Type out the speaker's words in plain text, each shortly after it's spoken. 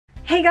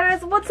Hey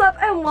guys, what's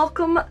up and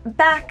welcome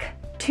back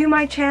to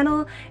my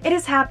channel. It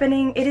is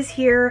happening, it is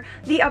here,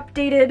 the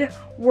updated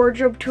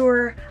wardrobe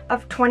tour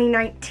of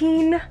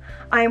 2019.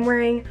 I am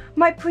wearing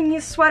my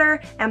punya sweater.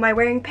 Am I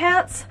wearing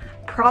pants?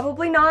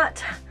 Probably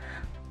not.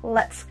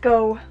 Let's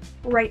go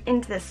right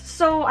into this.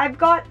 So I've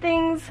got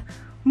things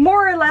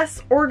more or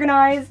less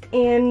organized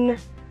in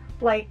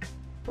like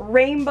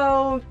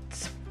rainbow,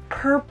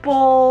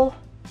 purple,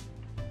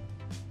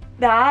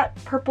 that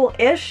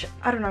purple-ish,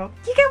 I don't know,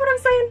 you get what I'm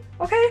saying?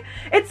 Okay,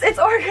 it's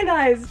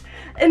organized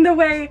in the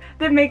way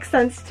that makes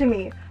sense to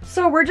me.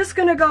 So we're just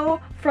gonna go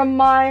from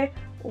my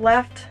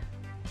left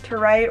to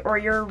right, or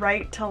your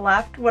right to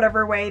left,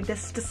 whatever way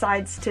this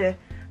decides to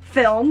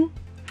film,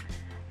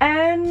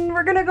 and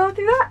we're gonna go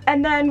through that.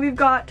 And then we've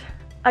got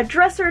a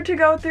dresser to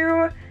go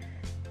through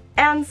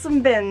and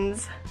some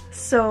bins,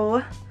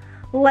 so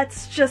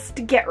let's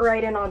just get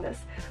right in on this.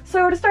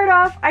 So to start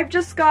off, I've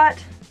just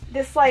got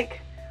this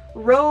like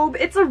robe.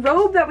 It's a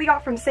robe that we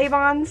got from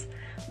Save-Ons,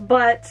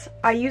 but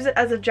I use it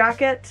as a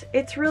jacket.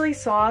 It's really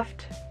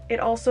soft. It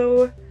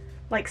also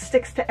like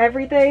sticks to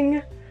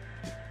everything,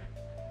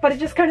 but it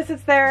just kind of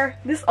sits there.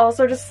 This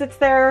also just sits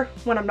there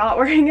when I'm not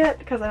wearing it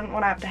because I don't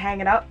want to have to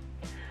hang it up.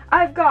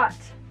 I've got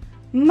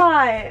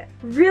my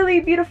really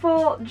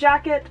beautiful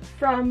jacket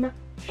from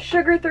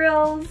Sugar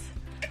Thrills.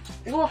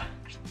 Ugh.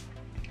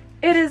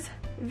 It is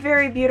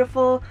very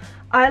beautiful.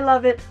 I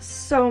love it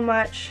so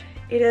much.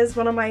 It is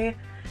one of my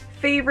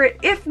favorite,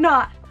 if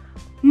not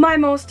my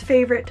most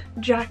favorite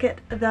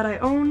jacket that I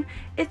own.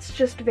 It's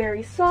just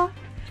very soft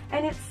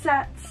and it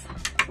sets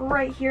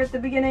right here at the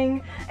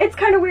beginning. It's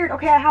kind of weird.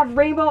 Okay, I have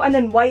rainbow and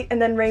then white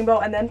and then rainbow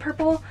and then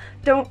purple.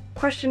 Don't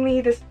question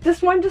me.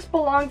 This one just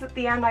belongs at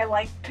the end. I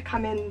like to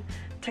come in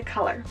to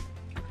color.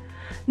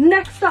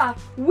 Next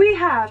off, we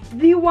have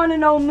the one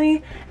and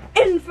only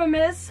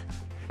infamous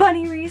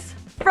Bunny Reese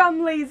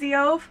from Lazy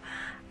Oaf.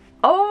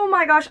 Oh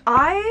my gosh,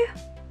 I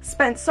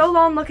spent so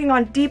long looking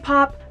on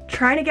Depop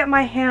trying to get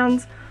my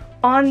hands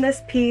on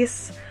this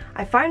piece.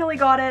 I finally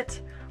got it.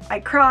 I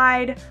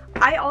cried.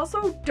 I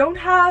also don't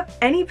have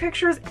any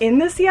pictures in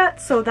this yet,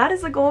 so that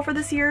is a goal for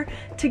this year,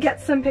 to get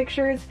some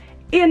pictures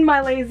in my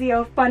Lazy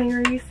Oaf Bunny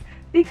Reese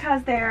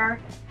because they're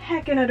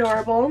heckin'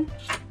 adorable.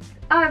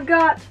 I've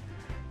got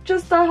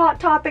just a Hot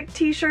Topic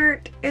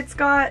t-shirt. It's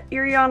got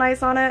Erie on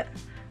Ice on it.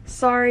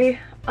 Sorry,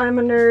 I'm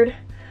a nerd.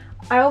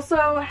 I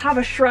also have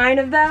a shrine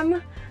of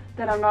them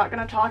that I'm not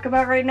gonna talk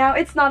about right now.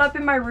 It's not up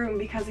in my room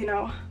because, you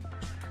know,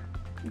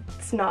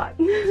 it's not.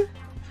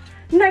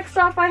 Next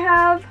off, I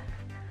have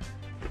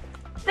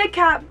the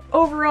cat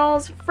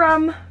overalls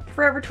from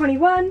Forever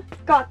 21.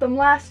 Got them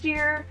last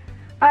year.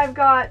 I've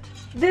got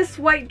this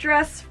white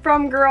dress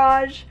from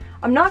Garage.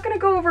 I'm not gonna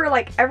go over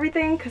like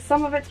everything because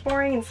some of it's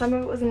boring and some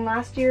of it was in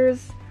last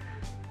year's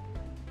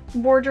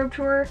wardrobe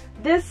tour.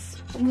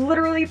 This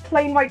literally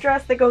plain white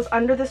dress that goes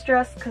under this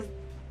dress because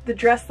the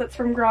dress that's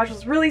from Garage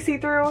was really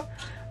see-through.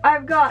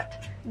 I've got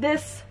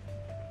this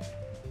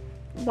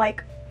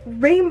like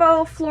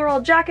rainbow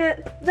floral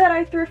jacket that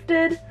I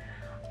thrifted.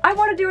 I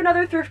want to do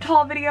another thrift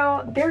haul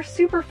video. They're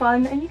super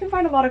fun and you can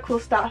find a lot of cool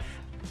stuff.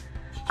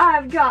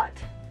 I've got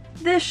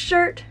this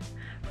shirt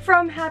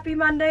from Happy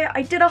Monday.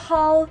 I did a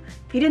haul.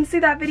 If you didn't see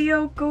that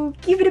video, go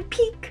give it a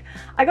peek.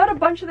 I got a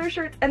bunch of their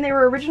shirts and they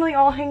were originally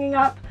all hanging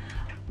up,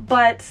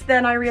 but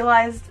then I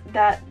realized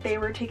that they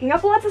were taking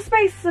up lots of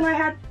space and I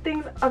had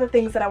other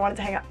things that I wanted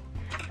to hang up.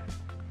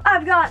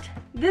 I've got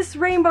this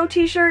rainbow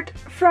t-shirt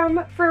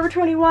from Forever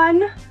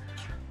 21.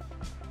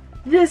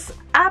 This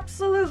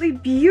absolutely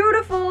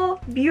beautiful,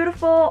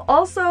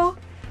 also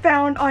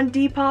found on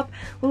Depop,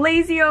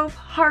 Lazy Oaf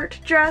heart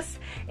dress.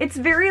 It's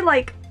very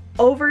like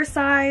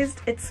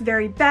oversized, it's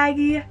very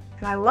baggy,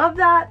 and I love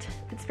that.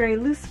 It's very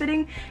loose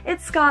fitting.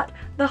 It's got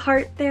the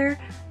heart there,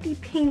 the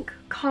pink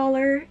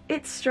collar,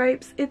 it's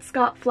stripes, it's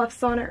got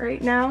fluffs on it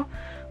right now,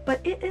 but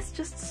it is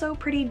just so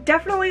pretty.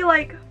 Definitely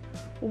like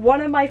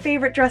one of my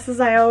favorite dresses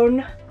I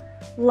own.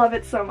 Love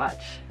it so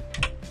much.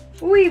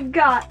 We've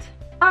got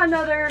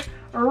another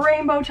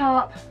rainbow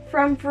top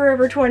from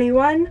Forever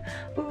 21.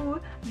 Ooh,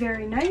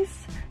 very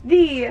nice.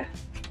 The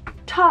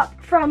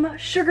top from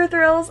Sugar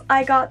Thrills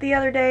I got the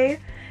other day.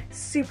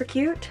 Super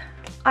cute.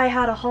 I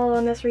had a haul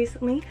on this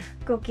recently.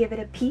 Go give it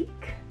a peek.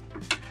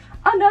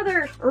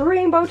 Another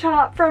rainbow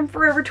top from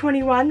Forever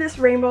 21, this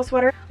rainbow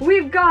sweater.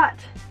 We've got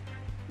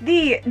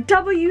the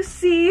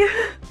WC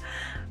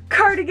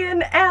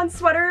cardigan and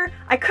sweater.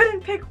 I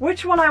couldn't pick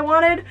which one I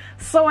wanted,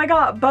 so I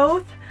got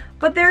both,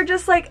 but they're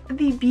just like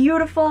the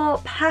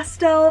beautiful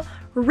pastel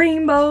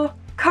rainbow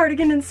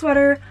cardigan and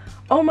sweater.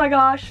 Oh my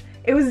gosh,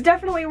 it was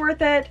definitely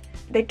worth it.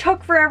 They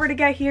took forever to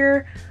get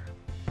here,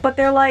 but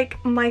they're like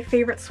my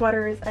favorite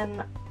sweaters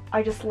and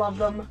I just love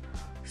them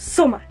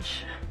so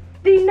much.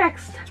 The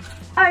next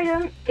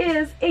item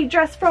is a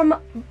dress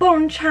from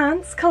Bone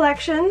Chance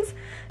Collections.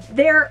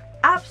 They're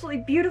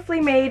absolutely beautifully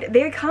made.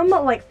 They come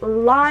like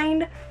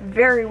lined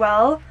very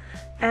well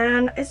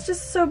and it's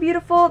just so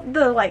beautiful.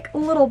 The like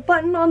little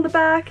button on the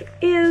back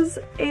is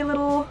a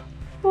little,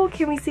 well,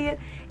 can we see it?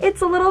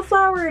 It's a little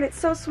flower and it's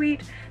so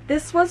sweet.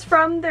 This was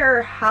from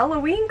their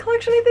Halloween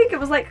collection, I think. It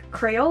was like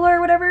Crayola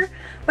or whatever,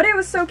 but it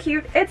was so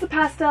cute. It's a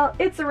pastel,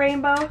 it's a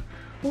rainbow.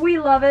 We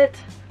love it.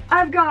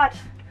 I've got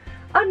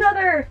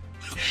another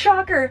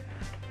shocker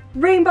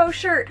rainbow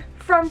shirt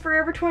from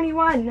Forever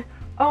 21.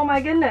 Oh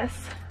my goodness.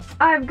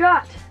 I've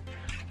got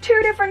two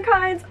different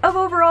kinds of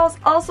overalls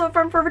also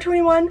from Forever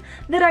 21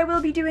 that I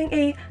will be doing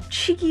a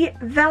cheeky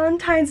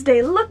Valentine's Day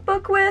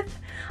lookbook with.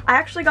 I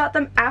actually got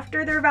them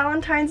after their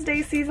Valentine's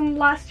Day season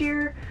last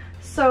year,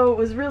 so it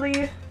was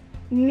really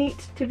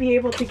neat to be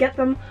able to get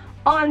them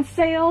on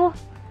sale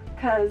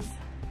because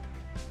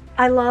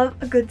I love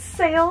a good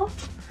sale.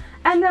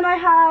 And then I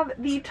have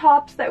the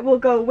tops that will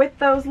go with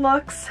those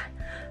looks.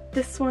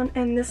 This one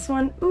and this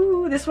one.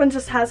 Ooh, this one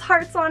just has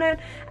hearts on it,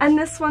 and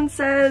this one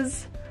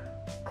says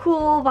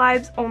cool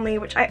vibes only,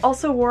 which I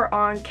also wore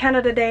on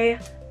Canada Day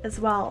as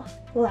well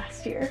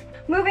last year.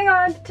 Moving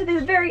on to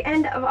the very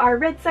end of our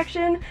red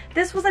section.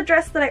 This was a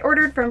dress that I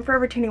ordered from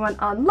Forever 21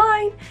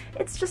 online.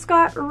 It's just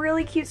got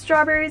really cute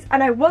strawberries,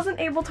 and I wasn't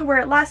able to wear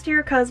it last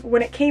year because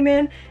when it came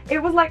in,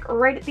 it was like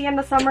right at the end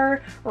of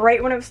summer,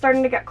 right when it was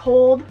starting to get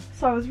cold.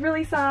 So I was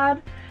really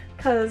sad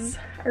because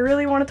I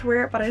really wanted to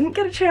wear it, but I didn't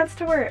get a chance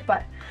to wear it.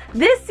 But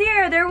this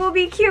year there will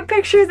be cute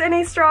pictures in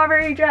a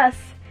strawberry dress.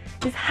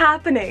 It's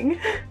happening.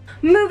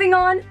 Moving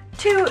on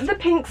to the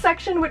pink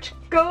section, which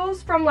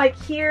goes from like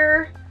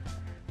here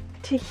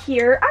to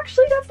here.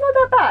 Actually, that's not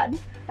that bad.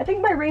 I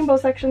think my rainbow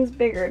section's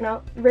bigger.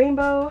 No,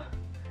 rainbow,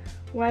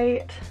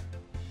 white.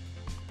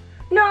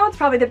 No, it's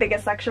probably the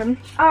biggest section.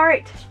 All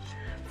right,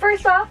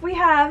 first off, we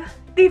have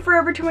the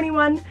Forever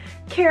 21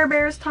 Care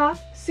Bears top.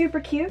 Super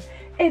cute.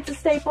 It's a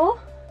staple.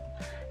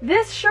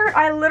 This shirt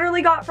I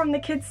literally got from the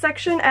kids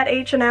section at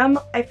H&M.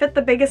 I fit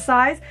the biggest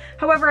size.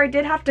 However, I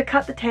did have to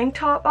cut the tank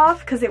top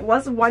off because it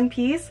was one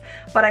piece,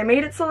 but I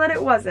made it so that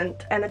it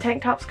wasn't. And the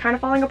tank top's kind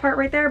of falling apart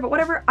right there, but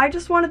whatever. I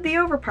just wanted the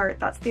over part.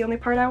 That's the only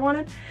part I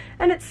wanted.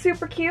 And it's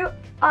super cute.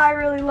 I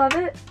really love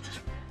it.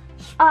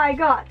 I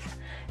got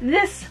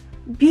this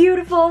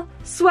beautiful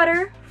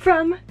sweater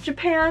from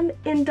Japan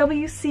in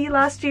WC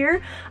last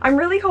year. I'm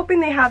really hoping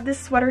they have this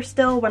sweater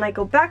still when I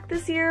go back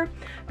this year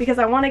because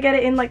I want to get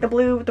it in like the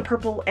blue, the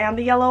purple, and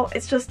the yellow.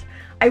 It's just,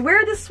 I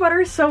wear this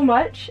sweater so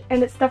much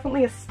and it's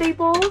definitely a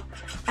staple,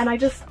 and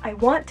I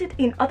want it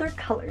in other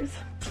colors.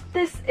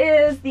 This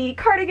is the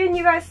cardigan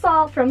you guys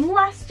saw from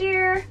last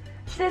year.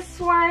 This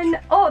one,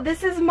 oh,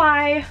 this is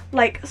my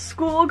like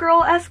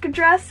schoolgirl-esque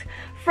dress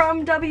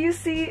from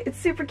WC. It's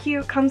super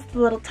cute, comes with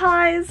little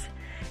ties.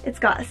 It's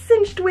got a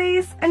cinched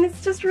waist, and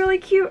it's just really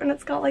cute, and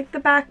it's got like the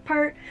back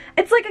part.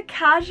 It's like a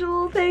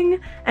casual thing,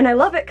 and I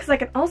love it because I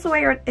can also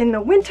wear it in the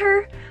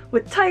winter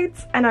with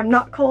tights, and I'm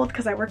not cold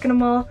because I work in a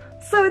mall,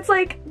 so it's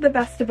like the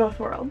best of both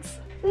worlds.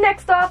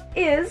 Next off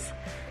is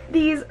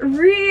these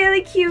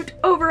really cute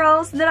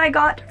overalls that I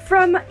got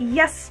from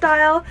Yes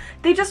Style.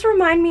 They just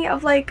remind me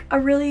of like a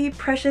really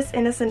precious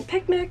innocent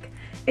picnic.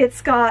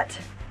 It's got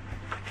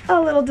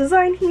a little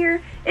design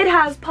here. It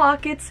has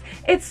pockets.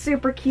 It's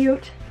super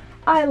cute.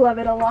 I love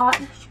it a lot.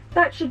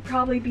 That should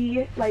probably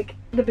be like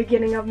the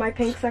beginning of my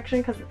pink section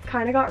because it's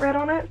kind of got red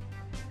on it.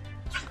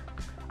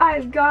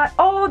 I've got,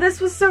 oh, this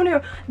was so new.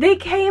 They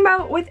came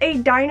out with a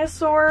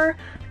dinosaur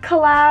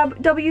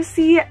collab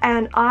WC,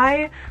 and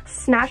I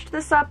snatched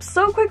this up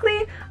so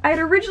quickly. I had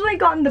originally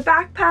gotten the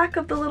backpack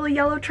of the little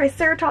yellow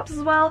Triceratops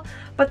as well,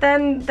 but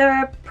then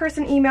the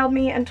person emailed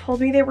me and told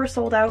me they were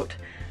sold out,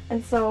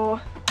 and so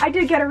I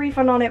did get a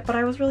refund on it, but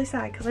I was really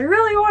sad because I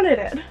really wanted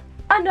it.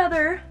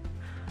 Another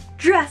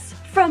dress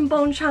from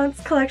Bone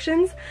Chance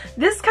Collections.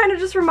 This kind of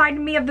just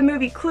reminded me of the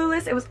movie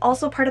Clueless. It was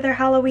also part of their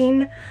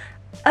Halloween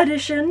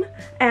edition,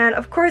 and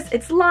of course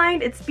it's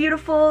lined, it's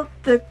beautiful.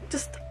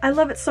 I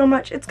love it so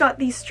much. It's got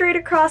the straight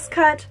across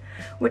cut,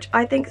 which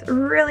I think is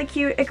really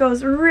cute. It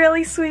goes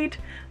really sweet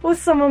with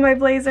some of my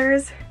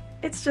blazers.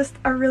 It's just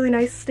a really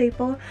nice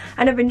staple,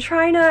 and I've been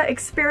trying to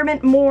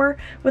experiment more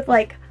with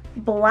like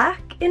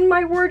black in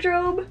my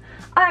wardrobe.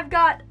 I've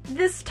got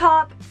this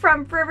top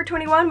from Forever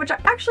 21, which I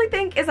actually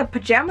think is a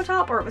pajama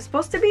top, or it was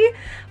supposed to be,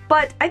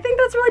 but I think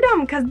that's really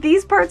dumb because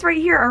these parts right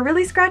here are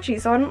really scratchy,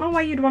 so I don't know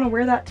why you'd want to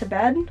wear that to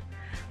bed,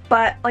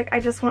 but like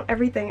I just want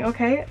everything,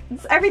 okay?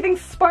 Everything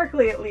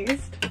sparkly at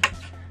least.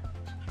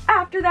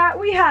 After that,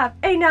 we have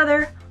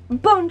another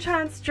Bone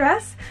Chance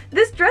dress.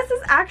 This dress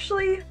is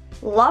actually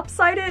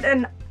lopsided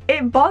and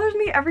it bothers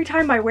me every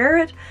time I wear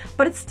it,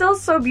 but it's still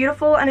so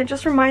beautiful and it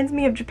just reminds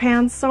me of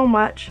Japan so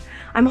much.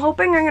 I'm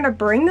hoping I'm gonna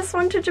bring this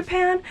one to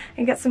Japan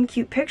and get some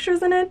cute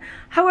pictures in it.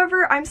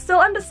 However, I'm still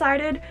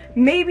undecided.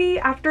 Maybe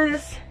after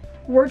this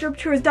wardrobe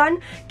tour is done,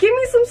 give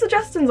me some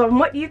suggestions on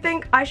what you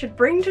think I should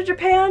bring to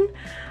Japan.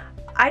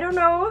 I don't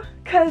know,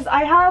 because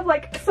I have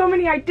like so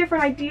many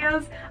different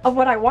ideas of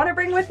what I want to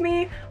bring with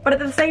me, but at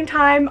the same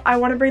time I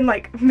want to bring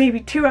like maybe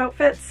 2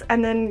 outfits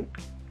and then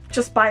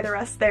just buy the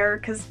rest there,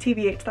 because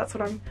TBH, that's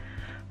what I'm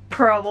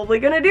probably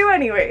gonna do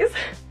anyways.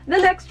 The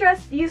next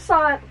dress you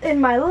saw in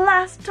my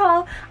last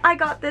haul, I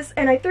got this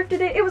and I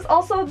thrifted it. It was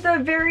also the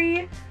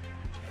very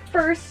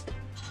first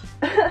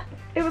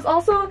It was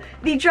also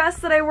the dress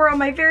that I wore on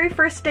my very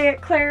first day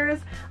at Claire's.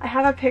 I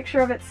have a picture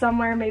of it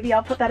somewhere, maybe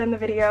I'll put that in the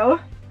video.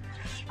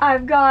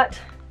 I've got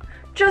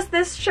just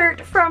this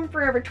shirt from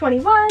Forever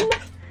 21,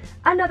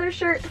 another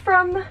shirt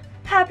from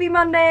Happy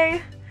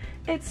Monday.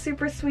 It's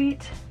super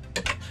sweet.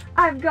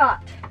 I've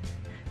got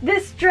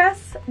this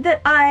dress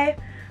that I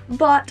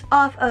bought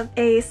off of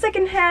a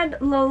secondhand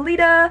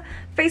Lolita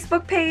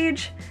Facebook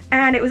page,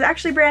 and it was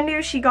actually brand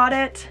new. She got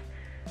it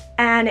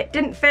and it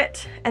didn't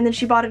fit, and then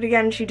she bought it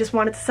again. She just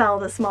wanted to sell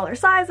the smaller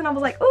size, and I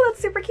was like, oh,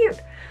 that's super cute.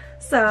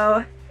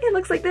 So it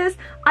looks like this.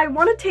 I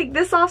want to take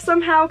this off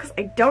somehow because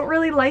I don't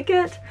really like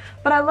it,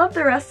 but I love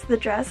the rest of the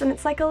dress, and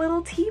it's like a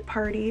little tea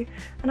party,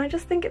 and I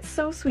just think it's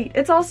so sweet.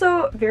 It's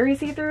also very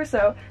see-through,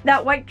 so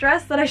that white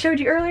dress that I showed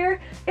you earlier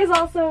is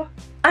also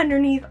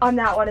underneath on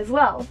that one as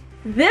well.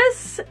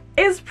 This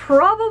is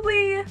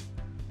probably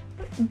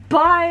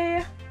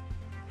by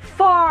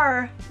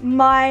far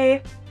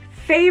my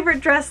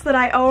favorite dress that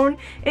I own.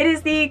 It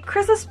is the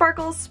Krista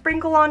Sparkles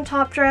Sprinkle On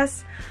Top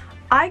dress.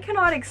 I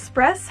cannot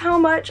express how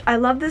much I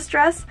love this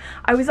dress.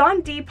 I was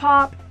on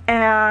Depop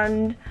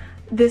and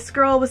this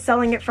girl was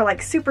selling it for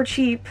like super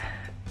cheap,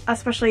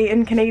 especially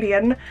in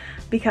Canadian,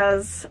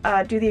 because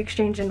do the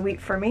exchange in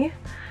wheat for me.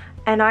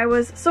 And I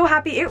was so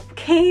happy.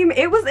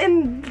 It was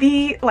in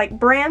the like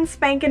brand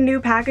spanking new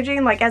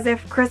packaging, like as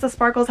if Krista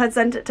Sparkles had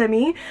sent it to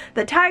me.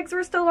 The tags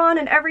were still on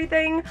and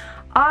everything.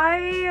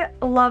 I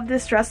love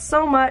this dress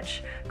so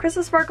much.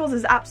 Krista Sparkles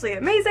is absolutely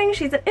amazing.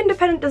 She's an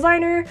independent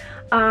designer.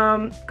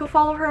 Go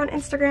follow her on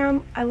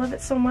Instagram. I love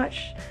it so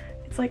much.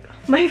 It's like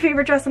my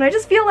favorite dress, and I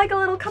just feel like a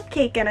little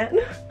cupcake in it.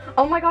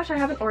 Oh my gosh, I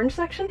have an orange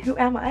section. Who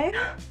am I?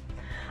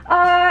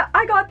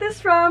 I got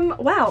this from,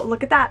 wow,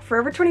 look at that,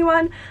 Forever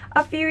 21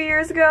 a few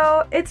years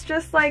ago. It's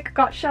just like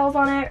got shells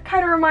on it.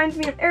 Kind of reminds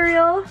me of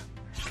Ariel.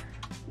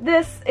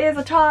 This is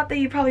a top that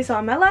you probably saw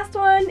in my last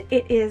one.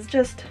 It is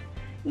just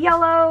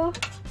yellow.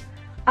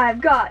 I've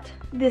got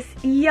this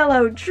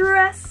yellow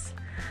dress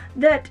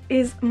that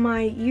is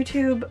my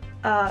YouTube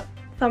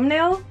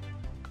thumbnail.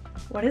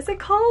 What is it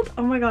called?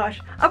 Oh my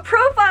gosh. A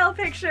profile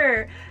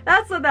picture!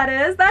 That's what that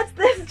is. That's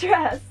this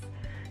dress.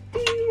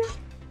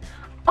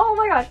 Oh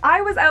my gosh,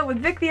 I was out with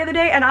Vic the other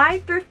day and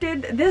I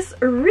thrifted this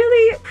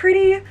really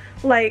pretty,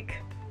 like,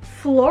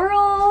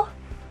 floral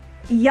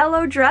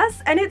yellow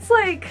dress, and it's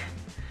like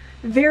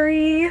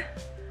very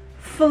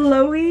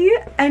flowy,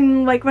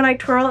 and like when I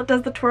twirl it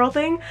does the twirl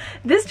thing.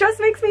 This dress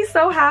makes me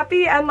so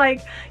happy, and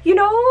like, you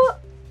know,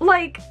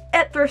 like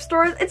at thrift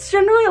stores, it's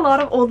generally a lot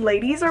of old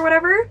ladies or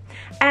whatever,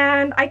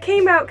 and I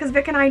came out because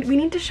Vic and I, we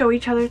need to show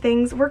each other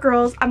things. We're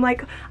girls. I'm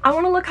like, I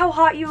want to look how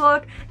hot you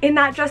look in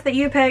that dress that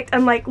you picked,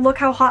 and like look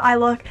how hot I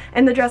look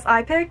in the dress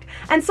I picked.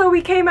 And so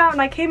we came out,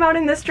 and I came out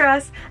in this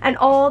dress, and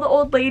all the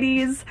old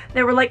ladies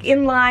that were like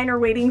in line or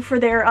waiting for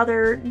their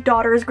other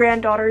daughters,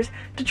 granddaughters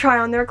to try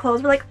on their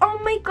clothes were like, oh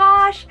my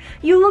gosh,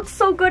 you look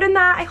so good in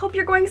that. I hope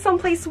you're going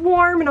someplace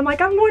warm. And I'm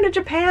like, I'm going to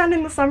Japan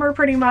in the summer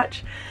pretty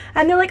much.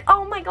 And they're like,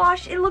 oh my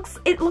gosh, it looks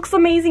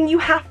amazing. You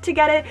have to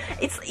get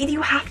it.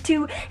 You have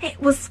to.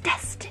 It was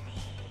destiny.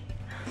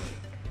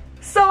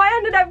 So I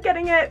ended up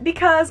getting it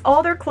because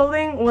all their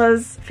clothing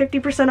was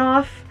 50%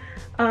 off.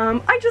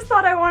 I just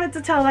thought I wanted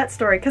to tell that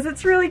story because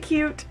it's really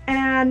cute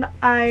and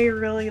I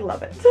really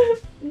love it.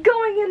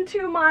 Going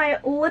into my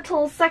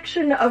little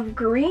section of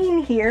green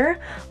here.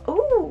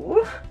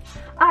 Ooh.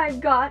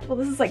 I've got, well,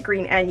 this is like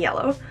green and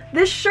yellow.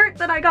 This shirt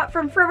that I got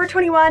from Forever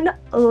 21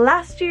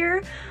 last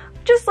year.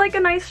 Just like a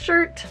nice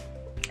shirt.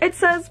 It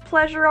says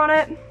pleasure on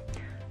it.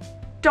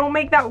 Don't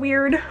make that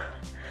weird.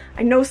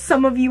 I know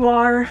some of you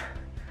are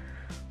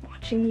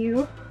watching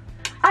you.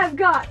 I've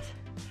got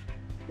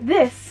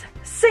this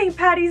St.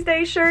 Patty's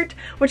Day shirt,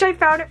 which I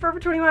found at Forever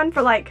 21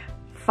 for like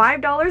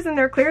 $5 in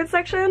their clearance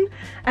section.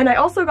 And I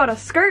also got a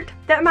skirt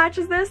that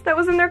matches this that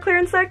was in their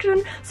clearance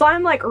section. So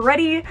I'm like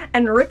ready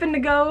and ripping to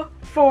go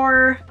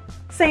for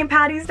St.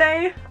 Patty's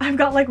Day. I've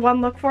got like one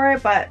look for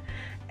it, but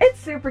it's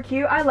super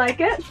cute. I like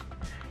it.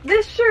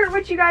 This shirt,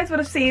 which you guys would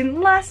have seen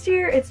last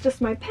year, it's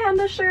just my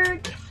panda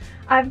shirt.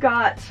 I've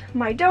got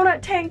my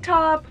donut tank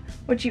top,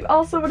 which you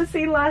also would have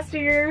seen last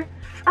year.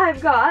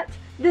 I've got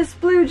this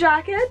blue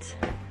jacket,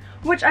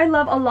 which I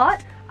love a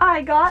lot.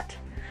 I got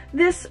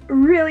this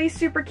really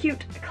super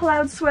cute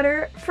cloud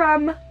sweater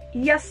from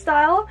Yes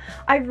Style.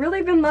 I've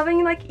really been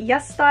loving like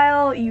Yes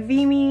Style,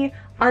 Uvimi,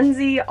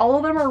 Unzi. All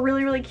of them are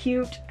really, really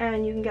cute,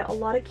 and you can get a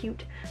lot of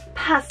cute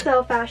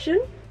pastel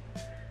fashion.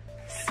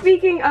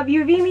 Speaking of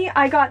Uvimi,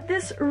 I got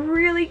this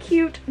really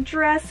cute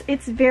dress.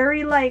 It's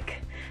very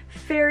like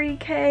fairy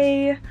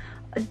K,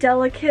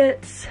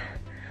 delicate,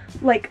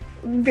 like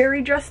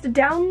very dressed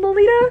down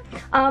Lolita.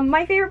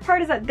 My favorite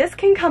part is that this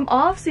can come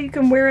off so you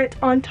can wear it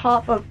on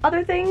top of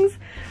other things,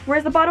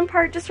 whereas the bottom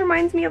part just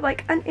reminds me of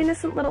like an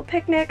innocent little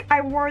picnic.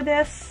 I wore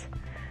this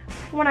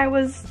when I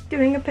was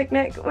doing a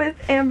picnic with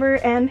Amber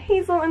and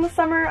Hazel in the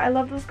summer. I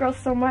love those girls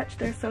so much.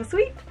 They're so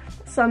sweet.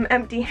 Some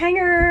empty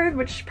hanger,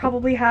 which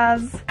probably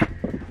has,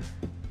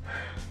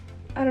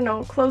 I don't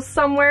know, clothes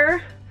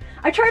somewhere.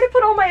 I try to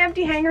put all my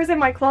empty hangers in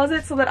my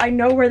closet so that I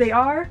know where they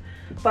are,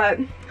 but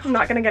I'm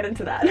not gonna get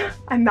into that.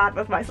 I'm mad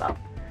with myself.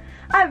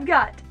 I've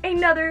got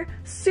another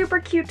super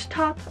cute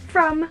top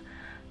from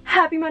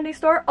Happy Monday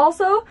store.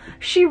 Also,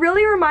 she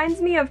really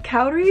reminds me of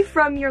Cowdery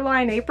from Your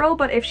Lie in April,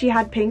 but if she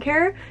had pink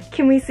hair.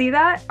 Can we see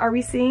that? Are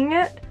we seeing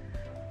it?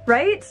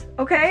 Right?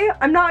 Okay,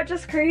 I'm not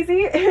just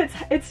crazy.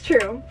 It's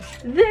true.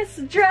 This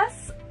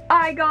dress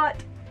I got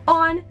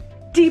on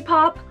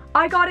Depop.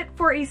 I got it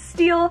for a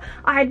steal.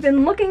 I had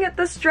been looking at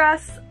this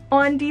dress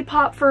on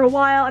Depop for a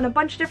while, and a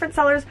bunch of different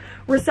sellers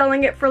were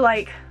selling it for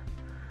like,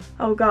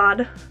 oh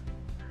god,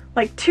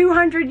 like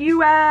 200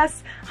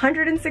 US,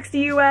 160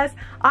 US.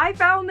 I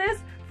found this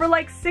for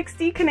like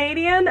 60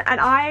 Canadian, and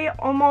I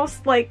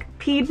almost like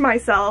peed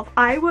myself.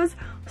 I was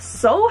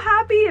so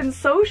happy and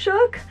so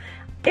shook.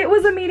 It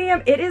was a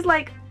medium. It is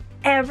like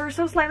ever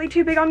so slightly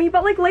too big on me,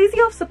 but like Lazy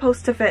Elf's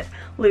supposed to fit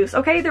loose,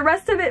 okay? The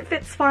rest of it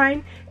fits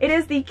fine. It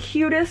is the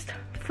cutest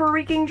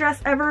freaking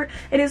dress ever.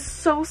 It is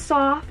so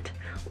soft.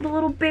 The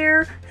little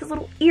bear, his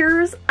little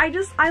ears.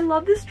 I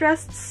love this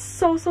dress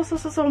so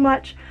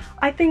much.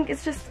 I think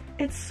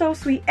it's so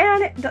sweet.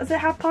 And does it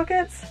have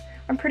pockets?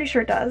 I'm pretty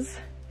sure it does.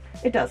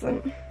 It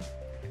doesn't.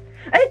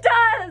 It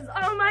does!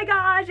 Oh my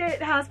gosh,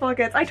 it has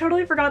pockets. I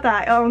totally forgot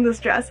that I own this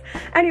dress.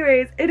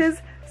 Anyways, it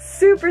is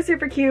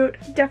super cute.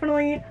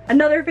 Definitely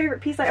another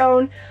favorite piece I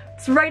own.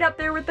 It's right up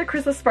there with the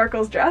Christmas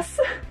Sparkles dress.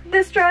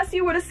 This dress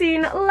you would have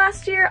seen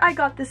last year. I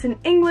got this in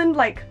England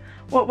like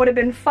what would have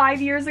been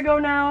 5 years ago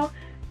now.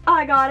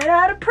 I got it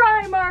at a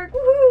Primark,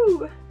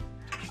 woohoo!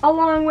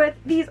 Along with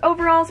these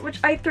overalls, which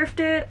I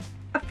thrifted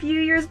a few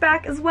years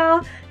back as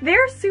well.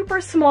 They're super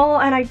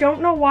small, and I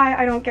don't know why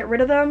I don't get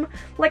rid of them.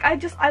 Like,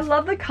 I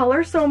love the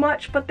color so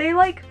much, but they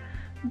like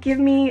give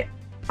me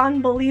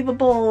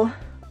unbelievable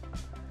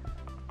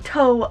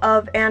toe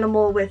of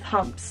animal with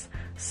humps.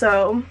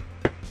 So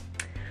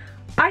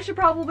I should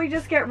probably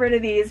just get rid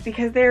of these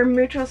because they're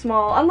mucho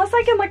small, unless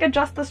I can like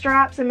adjust the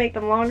straps and make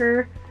them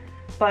longer,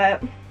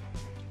 but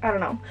I don't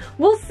know.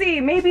 We'll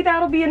see. Maybe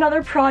that'll be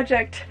another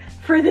project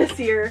for this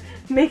year,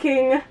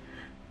 making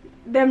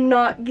them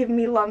not give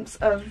me lumps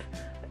of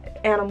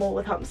animal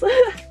with humps.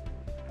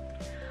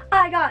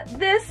 I got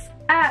this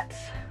at,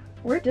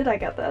 where did I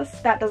get this?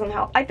 That doesn't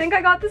help. I think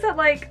I got this at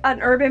like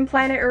an Urban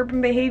Planet,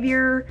 Urban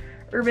Behavior,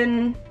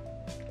 Urban,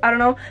 I don't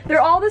know.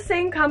 They're all the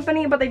same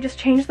company, but they just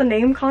change the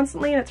name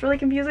constantly and it's really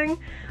confusing.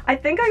 I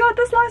think I got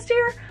this last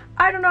year.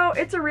 I don't know.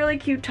 It's a really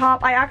cute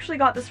top. I actually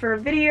got this for a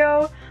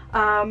video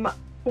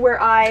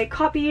where I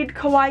copied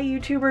kawaii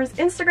YouTubers'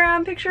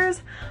 Instagram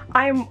pictures.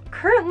 I'm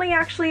currently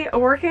actually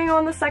working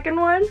on the second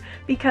one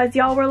because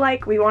y'all were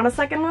like, we want a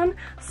second one.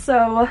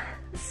 So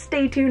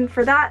stay tuned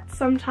for that.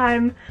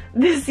 Sometime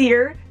this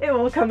year it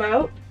will come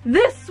out.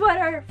 This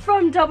sweater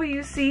from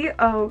WC,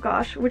 oh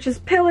gosh, which is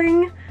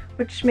pilling,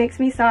 which makes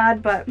me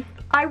sad, but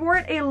I wore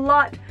it a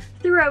lot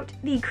throughout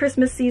the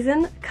Christmas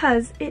season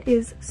because it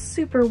is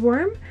super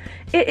warm.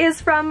 It is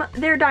from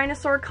their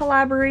dinosaur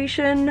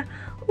collaboration.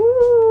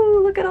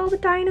 Ooh, look at all the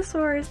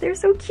dinosaurs. They're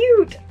so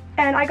cute.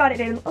 And I got it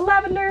in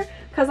lavender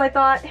because I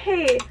thought,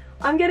 hey,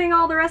 I'm getting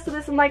all the rest of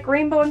this in like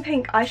rainbow and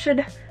pink. I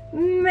should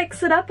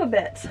mix it up a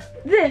bit.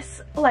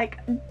 This like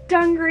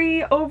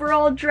dungaree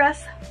overall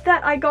dress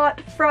that I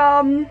got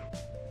from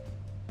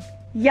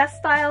Yes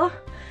Style.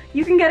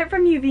 You can get it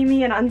from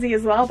UVMe and Unzi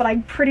as well, but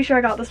I'm pretty sure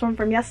I got this one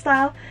from Yes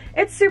Style.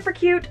 It's super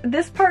cute.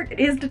 This part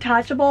is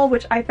detachable,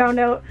 which I found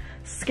out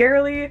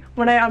scarily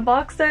when I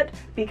unboxed it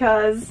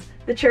because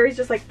the cherries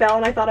just like fell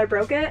and I thought I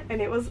broke it,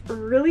 and it was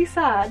really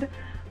sad,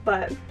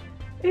 but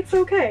it's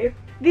okay.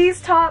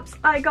 These tops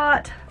I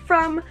got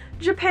from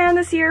Japan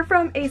this year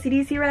from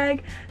ACDC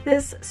Rag.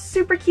 This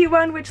super cute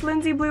one, which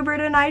Lindsay Bluebird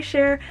and I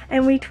share,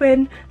 and we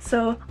twin,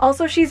 so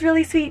also she's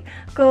really sweet.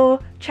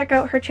 Go check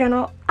out her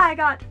channel. I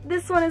got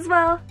this one as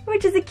well,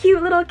 which is a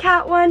cute little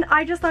cat one.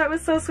 I just thought it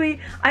was so sweet.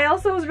 I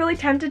also was really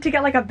tempted to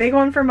get like a big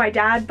one for my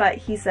dad, but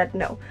he said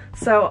no,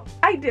 so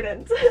I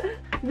didn't.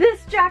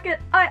 This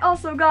jacket I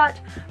also got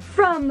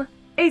from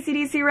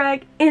ACDC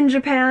Rag in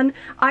Japan.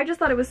 I just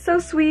thought it was so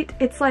sweet.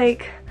 It's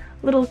like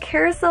little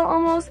carousel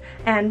almost,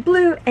 and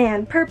blue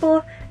and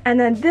purple, and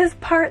then this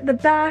part, the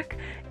back,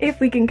 if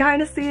we can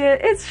kind of see it,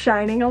 it's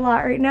shining a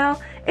lot right now.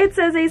 It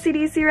says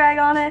ACDC Rag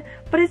on it,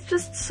 but it's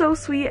just so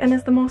sweet and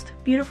is the most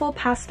beautiful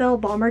pastel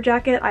bomber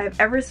jacket I have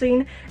ever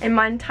seen in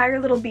my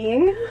entire little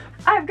being.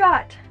 I've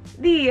got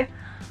the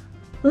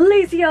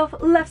Lazy Elf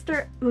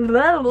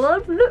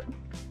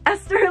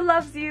Esther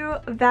Loves You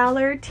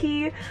Valor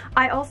tee.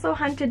 I also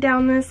hunted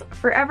down this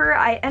forever.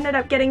 I ended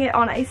up getting it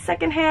on a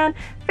secondhand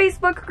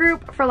Facebook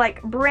group for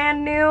like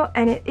brand new,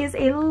 and it is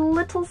a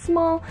little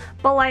small,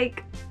 but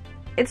like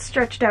it's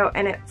stretched out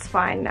and it's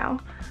fine now.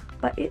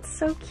 But it's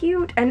so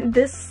cute, and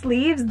this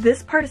sleeves,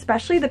 this part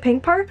especially, the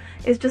pink part,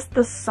 is just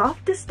the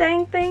softest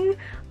dang thing.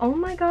 Oh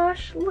my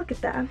gosh, look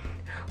at that.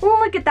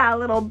 Look at that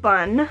little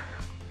bun.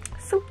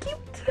 So cute.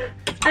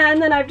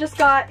 And then I've just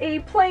got a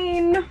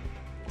plain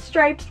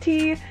striped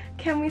tee.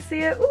 Can we see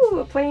it? Ooh,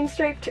 a plain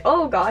striped tee.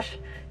 Oh gosh.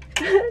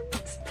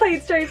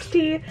 Plain striped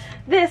tee.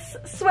 This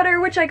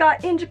sweater, which I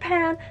got in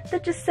Japan,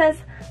 that just says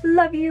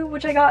love you,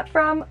 which I got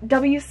from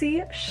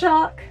WC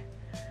Shock.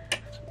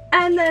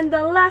 And then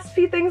the last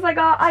few things I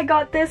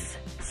got this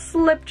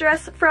slip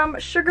dress from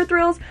Sugar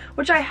Thrills,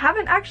 which I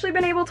haven't actually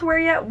been able to wear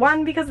yet.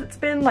 One, because it's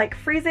been like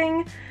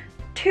freezing.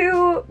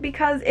 Two,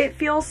 because it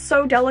feels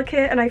so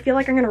delicate and I feel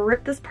like I'm gonna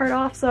rip this part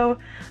off, so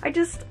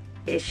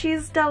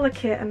she's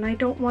delicate and I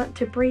don't want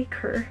to break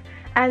her.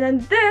 And then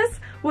this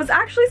was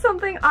actually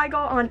something I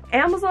got on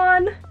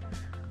Amazon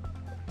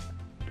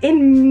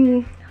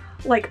in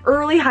like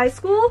early high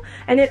school,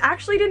 and it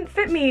actually didn't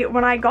fit me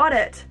when I got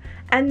it.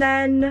 And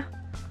then,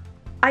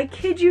 I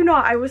kid you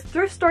not, I was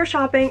thrift store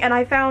shopping and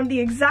I found the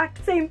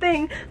exact same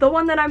thing, the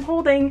one that I'm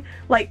holding,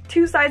 like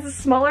 2 sizes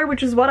smaller,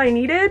 which is what I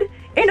needed,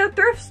 in a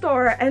thrift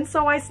store. And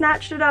so I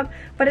snatched it up,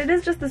 but it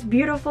is just this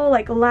beautiful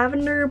like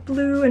lavender,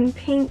 blue, and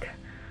pink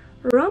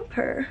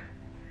romper.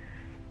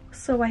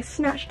 So I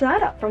snatched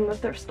that up from the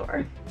thrift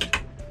store.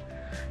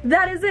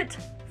 That is it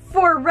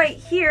for right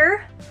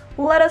here.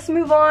 Let us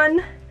move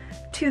on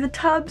to the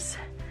tubs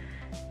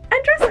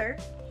and dresser.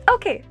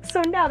 Okay,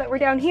 so now that we're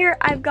down here,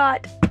 I've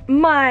got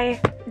my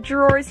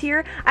drawers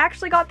here. I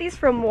actually got these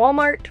from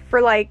Walmart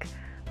for like,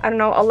 I don't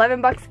know,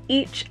 11 bucks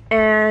each,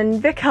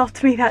 and Vic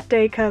helped me that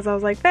day because I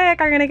was like,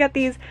 Vic, I'm gonna get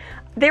these.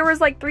 There was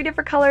like 3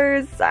 different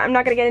colors. I'm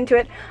not gonna get into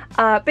it.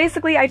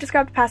 Basically, I just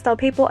grabbed pastel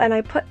paper and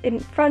I put in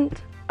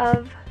front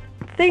of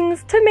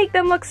things to make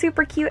them look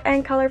super cute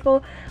and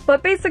colorful.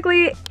 But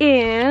basically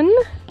in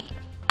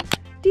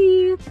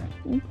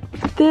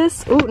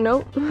this, oh,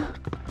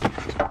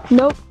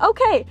 nope.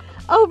 Okay,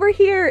 over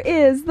here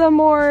is the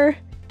more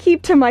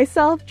keep to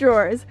myself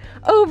drawers.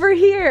 Over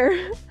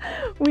here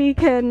we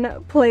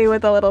can play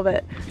with a little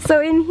bit.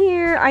 So in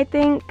here, I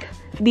think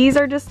these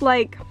are just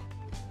like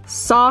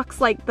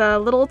socks, like the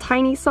little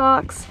tiny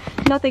socks,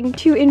 nothing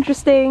too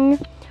interesting.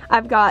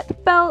 I've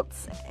got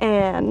belts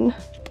in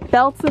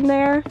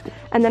there,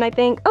 and then I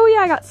think, oh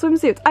yeah, I got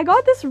swimsuits. I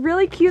got this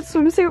really cute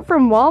swimsuit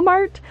from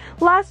Walmart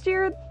last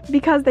year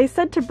because they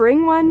said to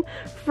bring one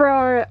for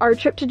our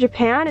trip to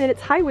Japan, and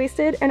it's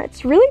high-waisted and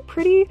it's really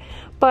pretty,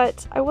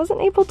 but I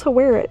wasn't able to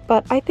wear it.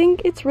 But I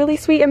think it's really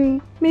sweet,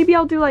 and maybe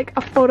I'll do like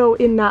a photo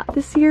in that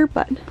this year,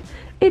 but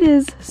it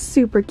is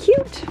super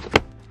cute.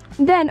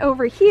 Then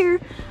over here,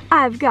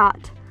 I've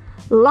got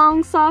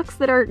long socks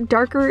that are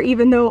darker,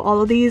 even though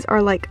all of these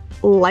are like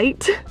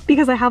light,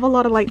 because I have a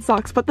lot of light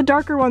socks, but the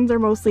darker ones are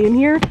mostly in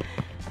here.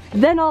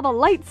 Then all the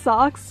light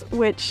socks,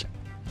 which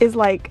is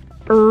like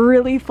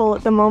really full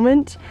at the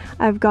moment.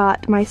 I've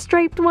got my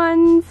striped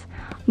ones,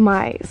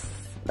 my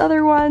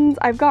other ones,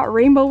 I've got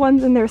rainbow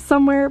ones in there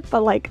somewhere,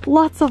 but like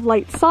lots of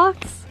light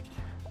socks.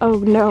 Oh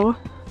no.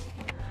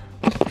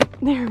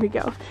 There we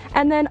go.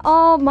 And then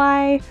all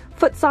my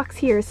foot socks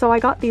here. So I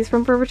got these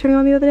from Forever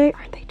 21 the other day.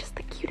 Aren't they just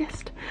the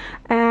cutest?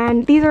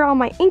 And these are all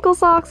my ankle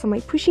socks, and my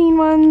pusheen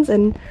ones,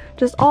 and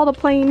just all the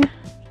plain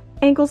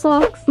ankle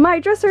socks. My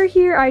dresser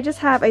here, I just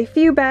have a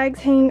few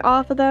bags hanging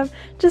off of them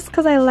just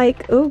because I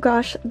like, oh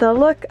gosh, the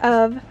look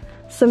of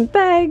some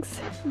bags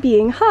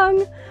being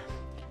hung.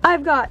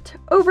 I've got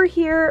over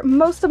here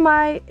most of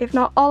my, if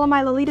not all of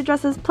my Lolita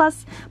dresses,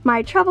 plus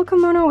my travel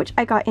kimono, which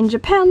I got in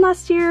Japan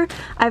last year.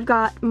 I've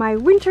got my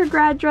winter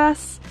grad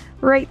dress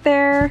right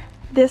there,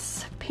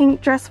 this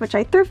pink dress which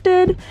I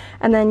thrifted,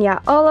 and then yeah,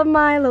 all of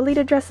my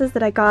Lolita dresses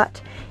that I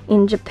got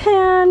in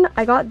Japan.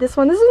 I got this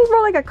one. This one's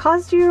more like a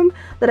costume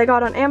that I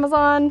got on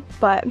Amazon,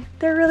 but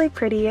they're really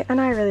pretty and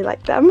I really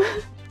like them.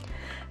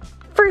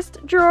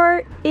 First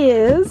drawer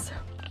is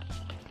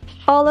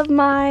all of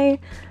my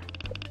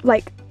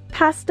like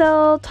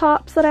pastel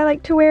tops that I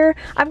like to wear.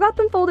 I've got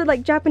them folded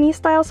like Japanese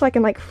style so I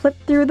can like flip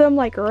through them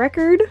like a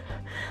record.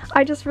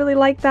 I just really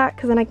like that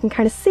because then I can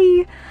kind of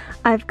see.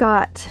 I've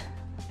got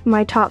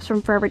my tops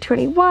from Forever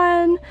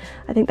 21.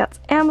 I think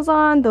that's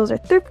Amazon. Those are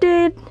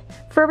thrifted.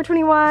 Forever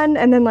 21,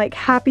 and then like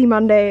Happy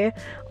Monday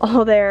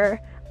all there.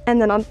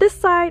 And then on this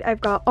side, I've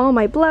got all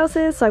my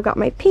blouses. So I've got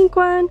my pink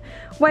one,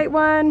 white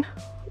one,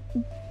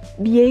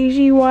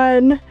 beigey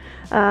one,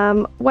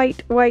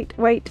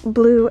 white,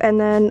 blue, and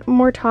then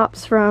more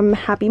tops from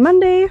Happy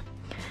Monday.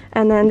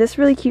 And then this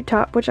really cute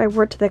top, which I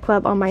wore to the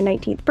club on my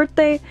 19th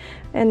birthday,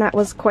 and that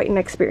was quite an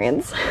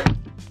experience.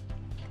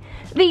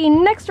 The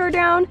next drawer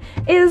down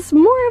is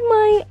more of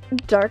my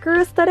darker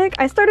aesthetic.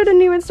 I started a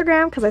new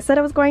Instagram because I said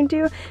I was going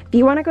to. If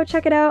you want to go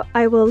check it out,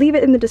 I will leave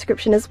it in the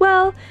description as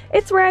well.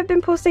 It's where I've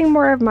been posting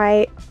more of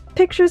my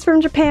pictures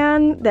from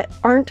Japan that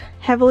aren't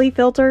heavily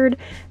filtered,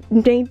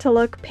 made to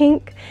look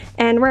pink,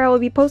 and where I will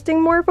be posting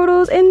more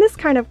photos in this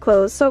kind of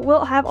clothes. So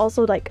we'll have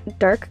also like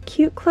dark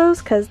cute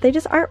clothes because they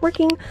just aren't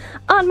working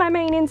on my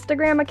main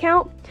Instagram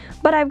account.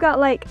 But I've got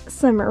like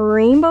some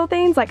rainbow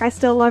things. Like I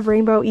still love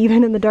rainbow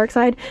even in the dark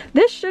side.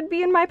 This should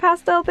be in my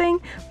pastel thing,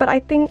 but I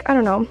think, I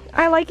don't know,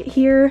 I like it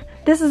here.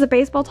 This is a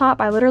baseball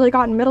top I literally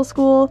got in middle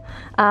school.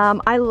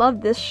 I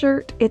love this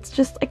shirt. It's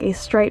just like a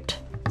striped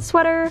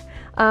sweater.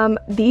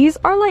 These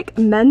are like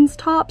men's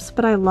tops,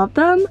 but I love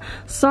them.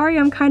 Sorry,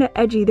 I'm kind of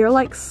edgy. They're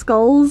like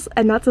skulls,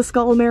 and that's a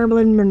skull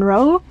Marilyn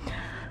Monroe.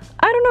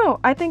 I don't know,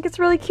 I think it's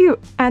really cute.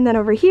 And then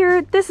over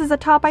here, this is a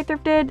top I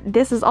thrifted.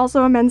 This is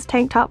also a men's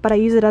tank top, but I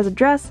use it as a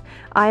dress.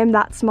 I am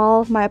that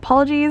small, my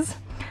apologies.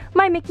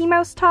 my Mickey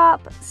Mouse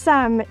top,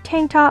 some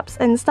tank tops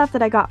and stuff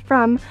that I got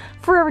from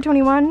Forever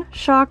 21,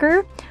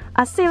 shocker,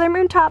 a Sailor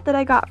Moon top that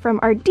I got from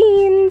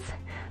Ardene's,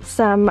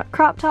 some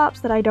crop tops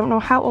that I don't know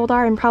how old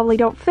are and probably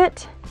don't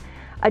fit,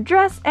 a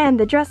dress, and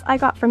the dress I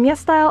got from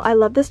YesStyle. I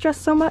love this dress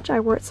so much. I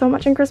wore it so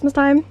much in Christmas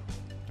time.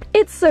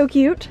 It's so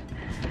cute.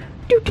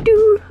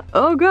 Doo-doo-doo.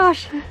 Oh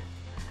gosh.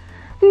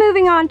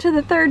 Moving on to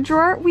the third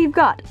drawer, we've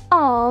got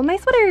all my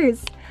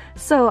sweaters.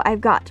 So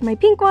I've got my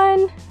pink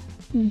one,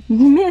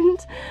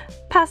 mint,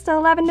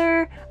 pastel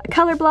lavender, a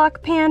color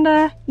block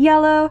panda,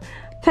 yellow,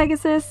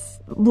 Pegasus,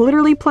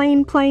 literally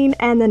plain,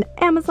 and then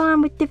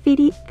Amazon with the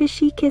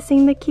fishy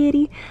kissing the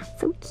kitty.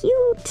 So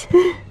cute.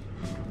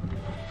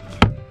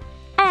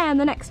 And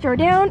the next drawer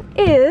down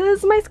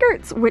is my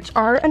skirts, which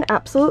are an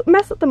absolute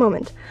mess at the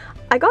moment.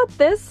 I got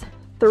this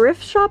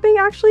thrift shopping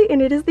actually,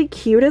 and it is the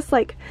cutest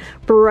like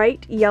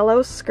bright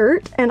yellow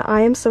skirt, and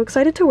I am so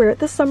excited to wear it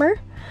this summer.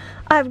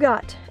 I've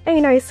got a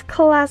nice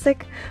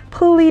classic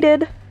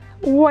pleated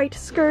white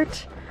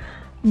skirt,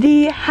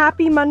 the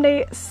Happy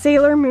Monday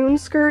Sailor Moon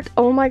skirt.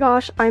 Oh my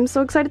gosh, I'm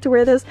so excited to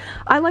wear this.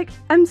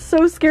 I'm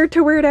so scared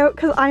to wear it out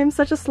because I am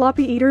such a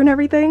sloppy eater and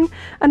everything,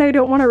 and I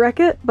don't want to wreck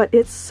it, but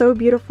it's so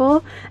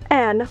beautiful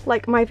and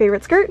like my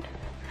favorite skirt.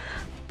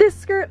 This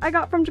skirt I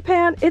got from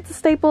Japan. It's a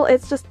staple.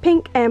 It's just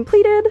pink and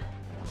pleated.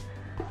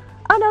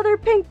 Another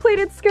pink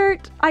pleated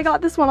skirt. I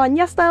got this one on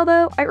YesStyle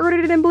though. I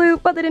ordered it in blue,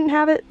 but they didn't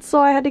have it, so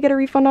I had to get a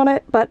refund on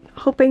it, but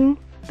hoping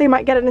they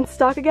might get it in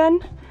stock again.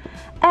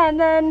 And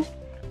then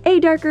a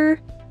darker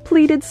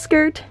pleated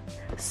skirt.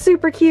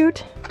 Super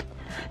cute.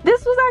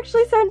 This was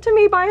actually sent to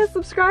me by a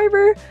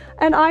subscriber,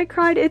 and I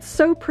cried. It's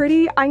so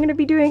pretty. I'm going to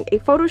be doing a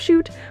photo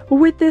shoot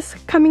with this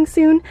coming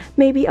soon.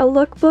 Maybe a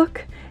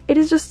lookbook. It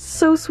is just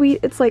so sweet.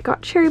 It's like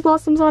got cherry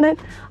blossoms on it.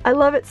 I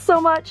love it so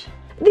much.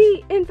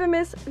 The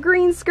infamous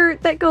green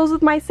skirt that goes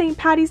with my St.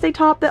 Patty's Day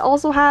top that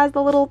also has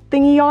the little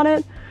thingy on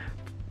it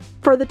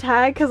for the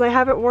tag because I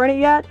haven't worn it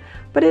yet,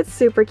 but it's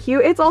super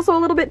cute. It's also a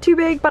little bit too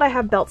big, but I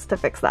have belts to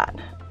fix that.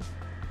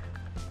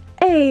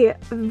 A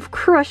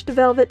crushed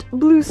velvet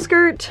blue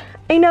skirt,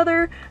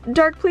 another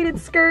dark pleated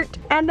skirt,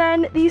 and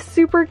then the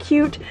super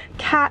cute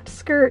cat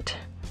skirt,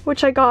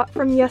 which I got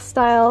from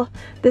YesStyle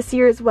this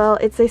year as well.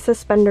 It's a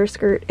suspender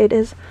skirt. It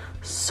is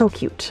so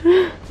cute.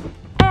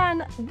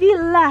 And the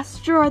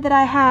last drawer that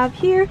I have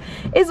here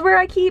is where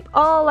I keep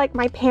all like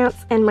my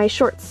pants and my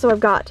shorts. So I've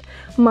got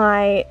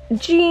my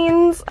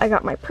jeans, I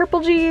got my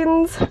purple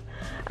jeans,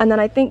 and then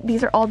I think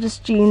these are all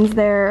just jeans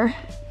there.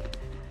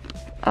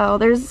 Oh,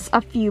 there's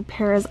a few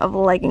pairs of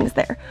leggings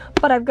there.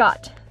 But I've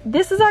got,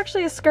 this is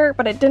actually a skirt,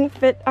 but it didn't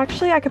fit.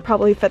 Actually, I could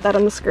probably fit that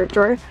in the skirt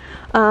drawer.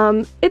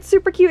 It's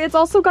super cute. It's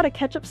also got a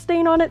ketchup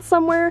stain on it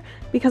somewhere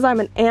because I'm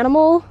an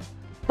animal,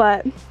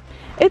 but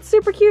it's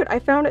super cute. I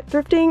found it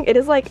thrifting. It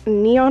is like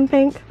neon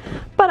pink,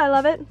 but I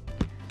love it.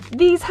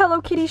 These Hello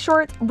Kitty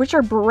shorts, which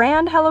are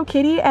brand Hello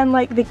Kitty and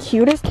like the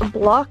cutest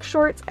block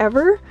shorts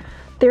ever.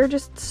 They're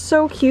just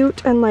so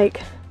cute and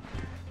like,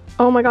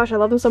 oh my gosh, I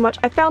love them so much.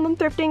 I found them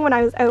thrifting when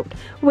I was out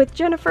with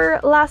Jennifer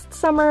last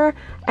summer,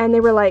 and they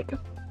were like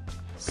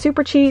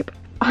super cheap.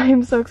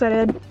 I'm so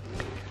excited.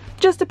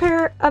 Just a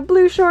pair of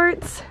blue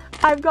shorts.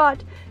 I've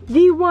got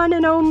the one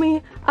and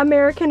only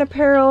American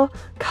Apparel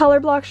color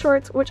block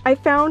shorts, which I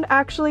found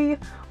actually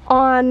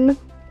on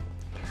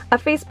a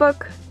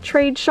Facebook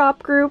trade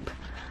shop group,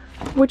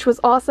 which was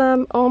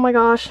awesome. Oh my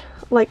gosh,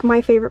 like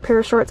my favorite pair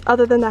of shorts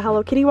other than the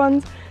Hello Kitty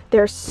ones.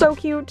 They're so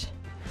cute.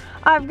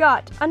 I've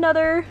got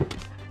another,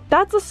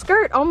 that's a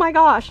skirt, oh my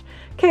gosh.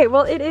 Okay,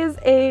 well it is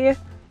a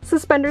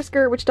suspender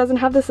skirt, which doesn't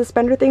have the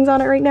suspender things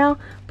on it right now,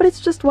 but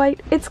it's just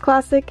white, it's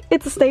classic,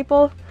 it's a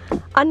staple.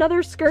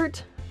 Another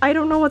skirt. I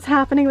don't know what's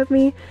happening with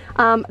me.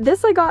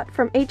 This I got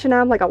from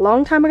H&M like a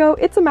long time ago.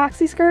 It's a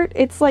maxi skirt.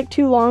 It's like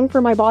too long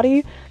for my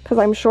body because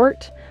I'm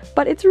short,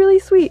 but it's really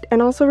sweet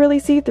and also really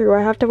see-through.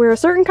 I have to wear a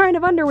certain kind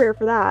of underwear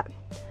for that.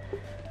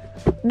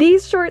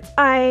 These shorts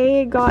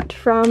I got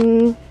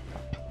from,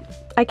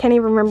 I can't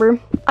even remember.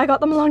 I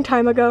got them a long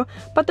time ago,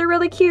 but they're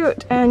really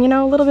cute, and you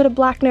know, a little bit of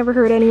black never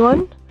hurt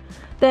anyone.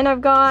 Then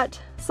I've got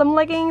some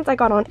leggings I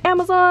got on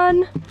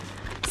Amazon,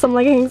 some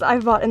leggings I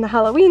bought in the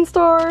Halloween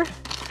store,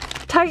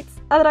 tights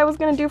that I was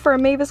gonna do for a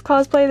Mavis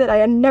cosplay that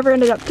I never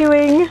ended up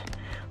doing,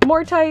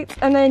 more tights,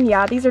 and then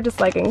yeah, these are just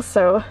leggings,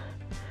 so.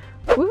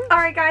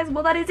 Alright guys,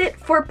 well that is it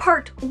for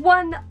part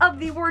 1 of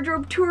the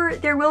wardrobe tour.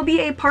 There will be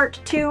a part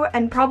 2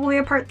 and probably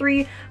a part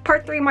 3.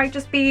 Part 3 might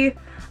just be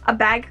a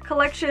bag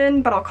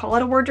collection, but I'll call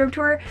it a wardrobe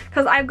tour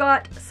because I've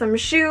got some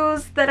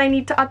shoes that I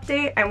need to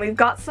update and we've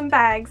got some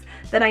bags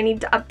that I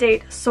need to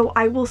update, so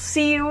I will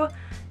see you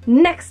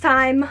next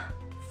time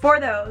for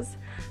those.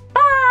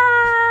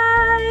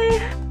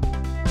 Bye!